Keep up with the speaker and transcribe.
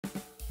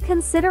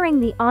Considering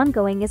the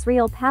ongoing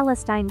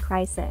Israel-Palestine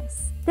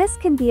crisis, this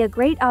can be a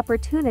great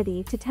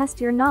opportunity to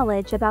test your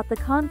knowledge about the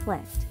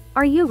conflict.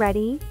 Are you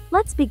ready?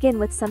 Let's begin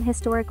with some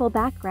historical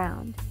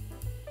background.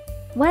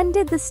 When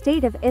did the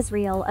State of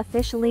Israel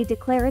officially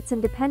declare its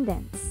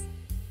independence?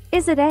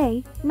 Is it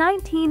A.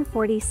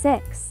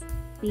 1946,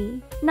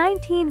 B.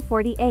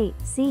 1948,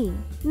 C.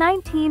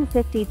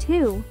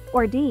 1952,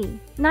 or D.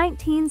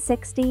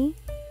 1960?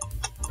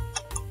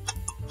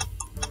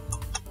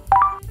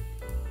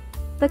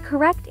 The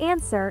correct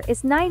answer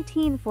is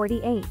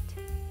 1948.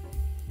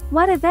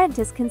 What event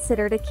is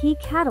considered a key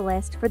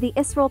catalyst for the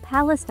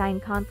Israel-Palestine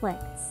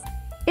conflicts?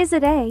 Is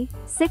it A.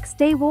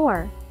 Six-Day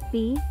War,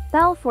 B.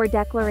 Balfour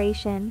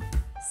Declaration,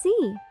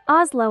 C.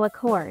 Oslo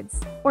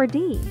Accords, or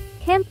D.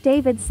 Camp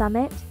David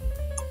Summit?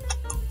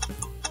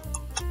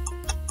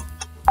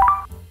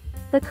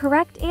 The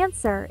correct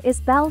answer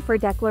is Balfour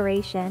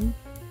Declaration.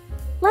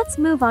 Let's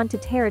move on to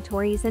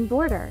territories and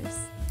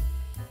borders.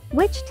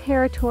 Which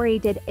territory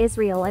did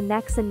Israel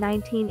annex in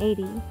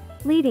 1980,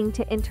 leading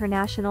to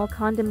international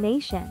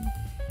condemnation?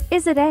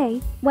 Is it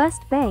A.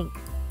 West Bank,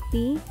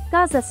 B.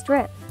 Gaza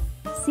Strip,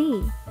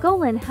 C.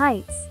 Golan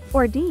Heights,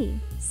 or D.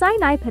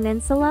 Sinai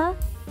Peninsula?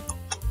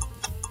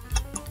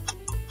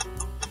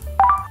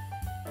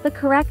 The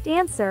correct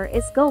answer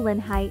is Golan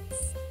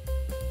Heights.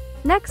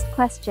 Next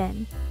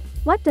question.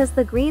 What does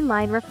the Green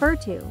Line refer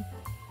to?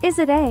 Is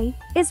it A.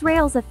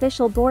 Israel's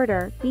official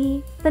border,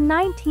 B. the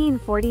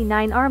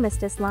 1949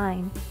 Armistice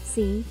Line,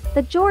 C.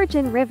 the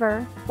Georgian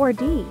River, or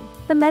D.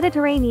 the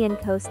Mediterranean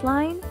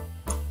coastline?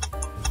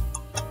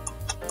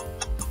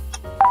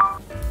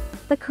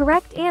 The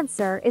correct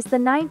answer is the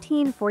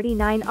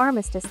 1949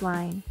 Armistice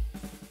Line.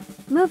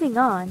 Moving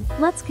on,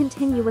 let's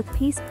continue with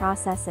peace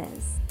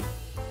processes.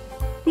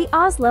 The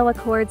Oslo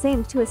Accords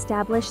aimed to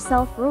establish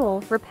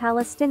self-rule for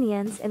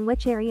Palestinians in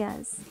which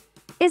areas?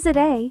 Is it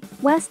A.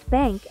 West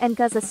Bank and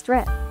Gaza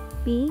Strip,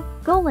 B.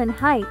 Golan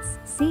Heights,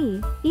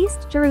 C.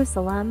 East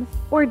Jerusalem,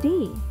 or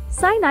D.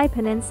 Sinai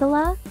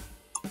Peninsula?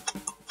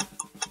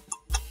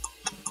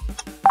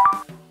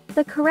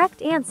 The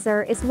correct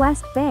answer is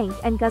West Bank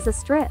and Gaza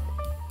Strip.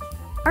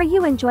 Are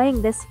you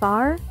enjoying this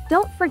far?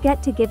 Don't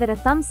forget to give it a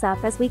thumbs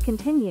up as we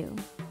continue.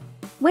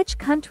 Which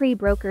country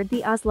brokered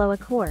the Oslo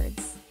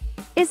Accords?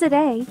 Is it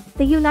A.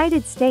 the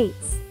United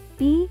States,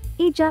 B.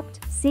 Egypt,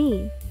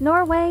 C.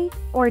 Norway,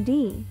 or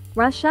D.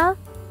 Russia?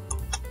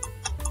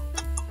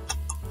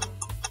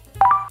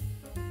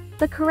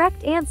 The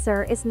correct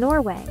answer is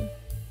Norway.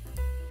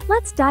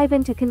 Let's dive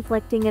into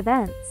conflicting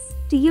events.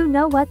 Do you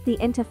know what the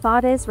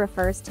Intifadas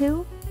refers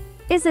to?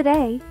 Is it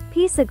A.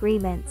 Peace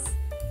agreements,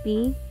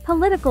 B.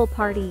 Political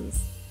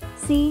parties,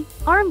 C.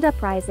 Armed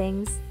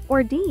uprisings,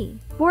 or D.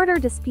 Border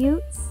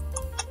disputes?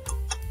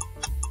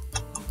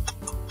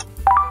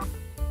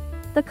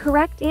 The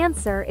correct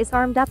answer is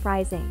armed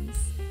uprisings.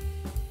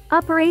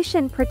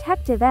 Operation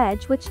Protective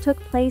Edge, which took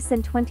place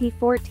in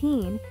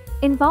 2014,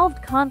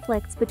 involved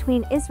conflicts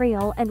between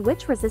Israel and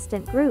which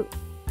resistant group?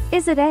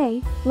 Is it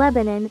A.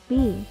 Lebanon,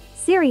 B.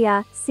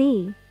 Syria,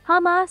 C.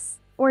 Hamas,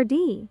 or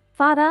D.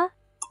 Fatah?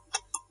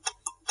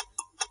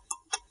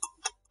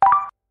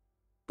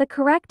 The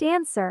correct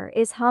answer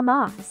is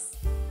Hamas.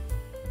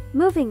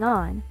 Moving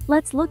on,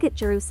 let's look at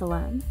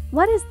Jerusalem.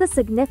 What is the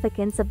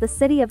significance of the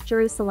city of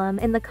Jerusalem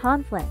in the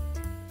conflict?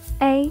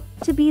 A.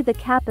 To be the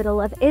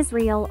capital of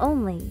Israel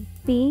only.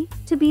 B.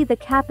 To be the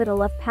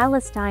capital of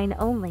Palestine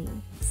only.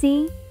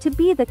 C. To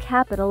be the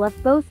capital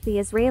of both the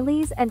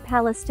Israelis and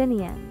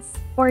Palestinians.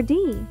 Or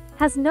D.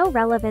 Has no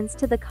relevance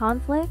to the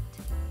conflict?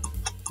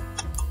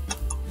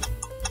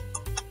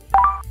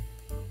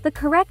 The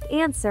correct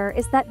answer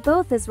is that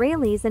both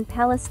Israelis and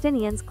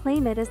Palestinians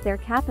claim it as their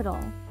capital.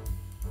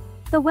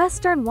 The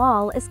Western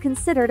Wall is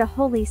considered a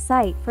holy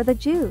site for the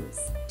Jews.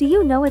 Do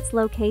you know its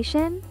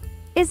location?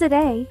 Is it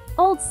A.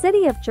 Old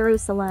City of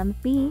Jerusalem,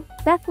 B.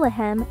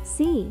 Bethlehem,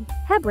 C.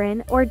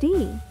 Hebron, or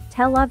D.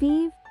 Tel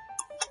Aviv?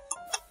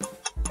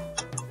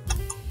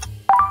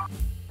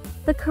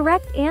 The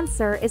correct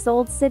answer is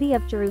Old City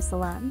of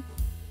Jerusalem.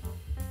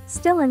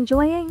 Still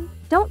enjoying?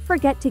 Don't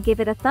forget to give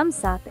it a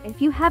thumbs up if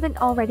you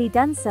haven't already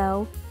done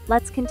so.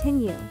 Let's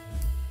continue.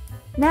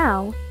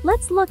 Now,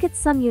 let's look at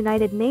some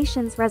United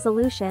Nations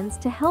resolutions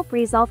to help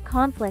resolve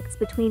conflicts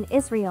between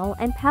Israel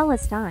and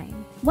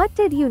Palestine. What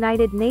did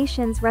United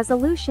Nations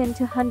Resolution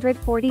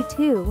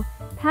 242,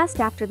 passed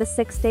after the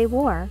Six-Day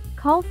War,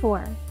 call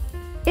for?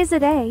 Is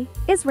it A.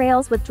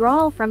 Israel's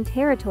withdrawal from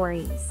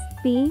territories,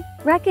 B.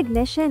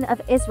 Recognition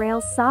of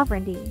Israel's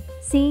sovereignty,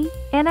 C.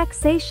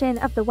 Annexation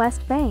of the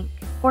West Bank,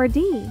 or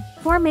D.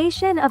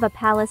 Formation of a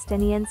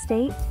Palestinian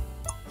state?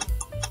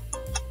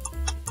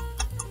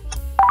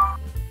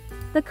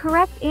 The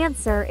correct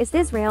answer is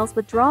Israel's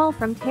withdrawal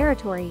from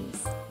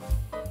territories.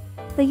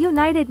 The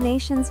United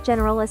Nations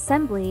General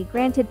Assembly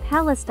granted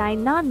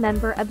Palestine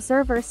non-member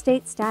observer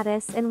state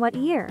status in what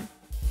year?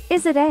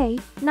 Is it A.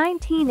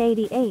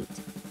 1988,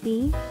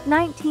 B.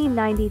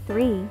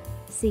 1993,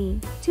 C.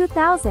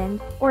 2000,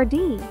 or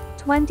D.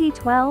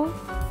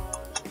 2012?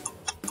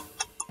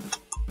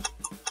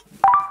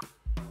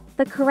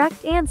 The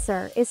correct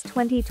answer is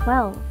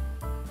 2012.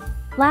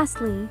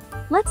 Lastly,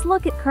 let's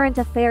look at current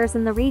affairs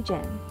in the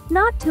region.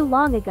 Not too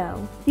long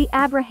ago, the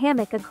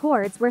Abrahamic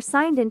Accords were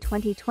signed in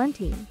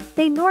 2020.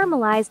 They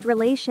normalized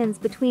relations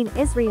between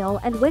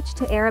Israel and which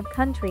two Arab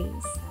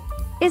countries?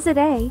 Is it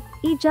A,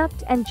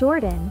 Egypt and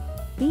Jordan,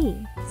 B,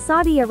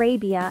 Saudi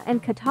Arabia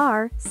and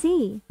Qatar,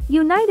 C,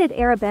 United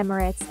Arab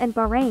Emirates and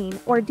Bahrain,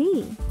 or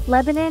D,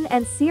 Lebanon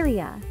and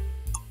Syria?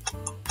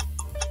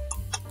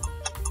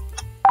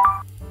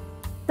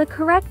 The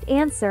correct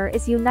answer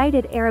is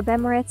United Arab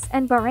Emirates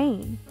and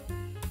Bahrain.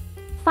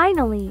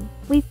 Finally,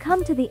 we've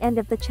come to the end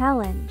of the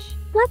challenge.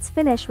 Let's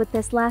finish with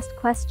this last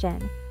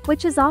question,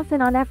 which is often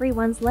on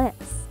everyone's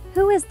lips.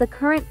 Who is the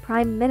current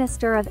Prime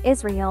Minister of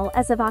Israel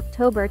as of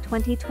October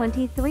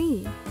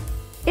 2023?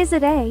 Is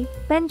it A,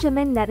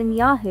 Benjamin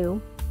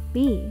Netanyahu,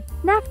 B,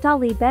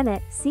 Naftali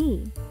Bennett,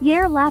 C,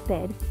 Yair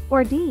Lapid,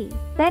 or D,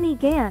 Benny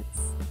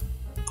Gantz?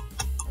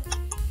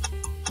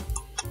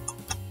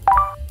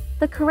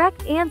 The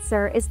correct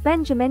answer is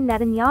Benjamin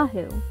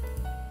Netanyahu.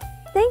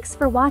 Thanks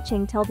for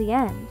watching till the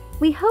end.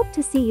 We hope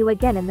to see you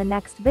again in the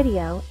next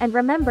video, and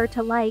remember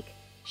to like,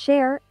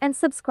 share, and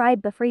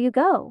subscribe before you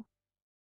go.